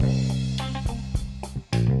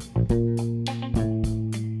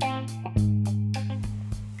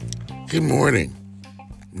Good morning.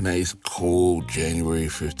 Nice, cold January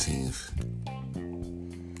 15th.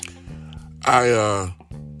 I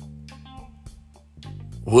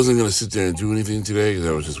wasn't going to sit there and do anything today because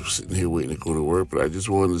I was just sitting here waiting to go to work, but I just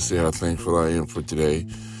wanted to say how thankful I am for today.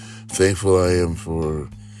 Thankful I am for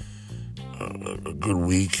a good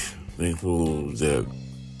week. Thankful that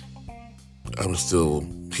I'm still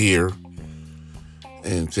here.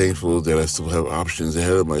 And thankful that I still have options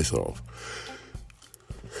ahead of myself.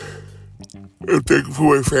 I'm thankful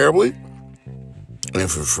for my family and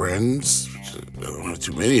for friends. I don't have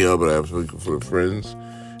too many of, but I'm thankful for friends.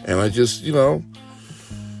 And I just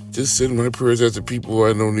send my prayers out to people who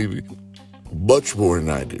I know need it much more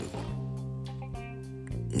than I do.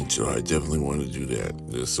 And so I definitely want to do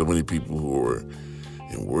that. There's so many people who are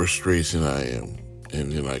in worse straits than I am,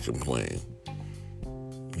 and then I complain.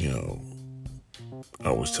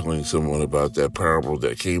 I was telling someone about that parable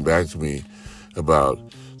that came back to me about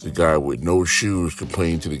the guy with no shoes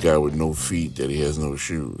complaining to the guy with no feet that he has no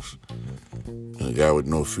shoes. And the guy with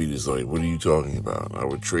no feet is like, what are you talking about? I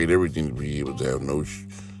would trade everything to be able to have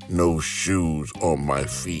no shoes on my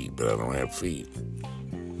feet, but I don't have feet.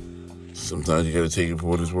 Sometimes you got to take it for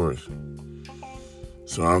what it's worth.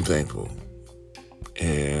 So I'm thankful.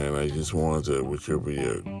 And I just wanted to wish everybody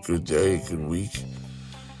a good day, good week.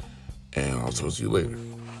 And I'll talk to you later.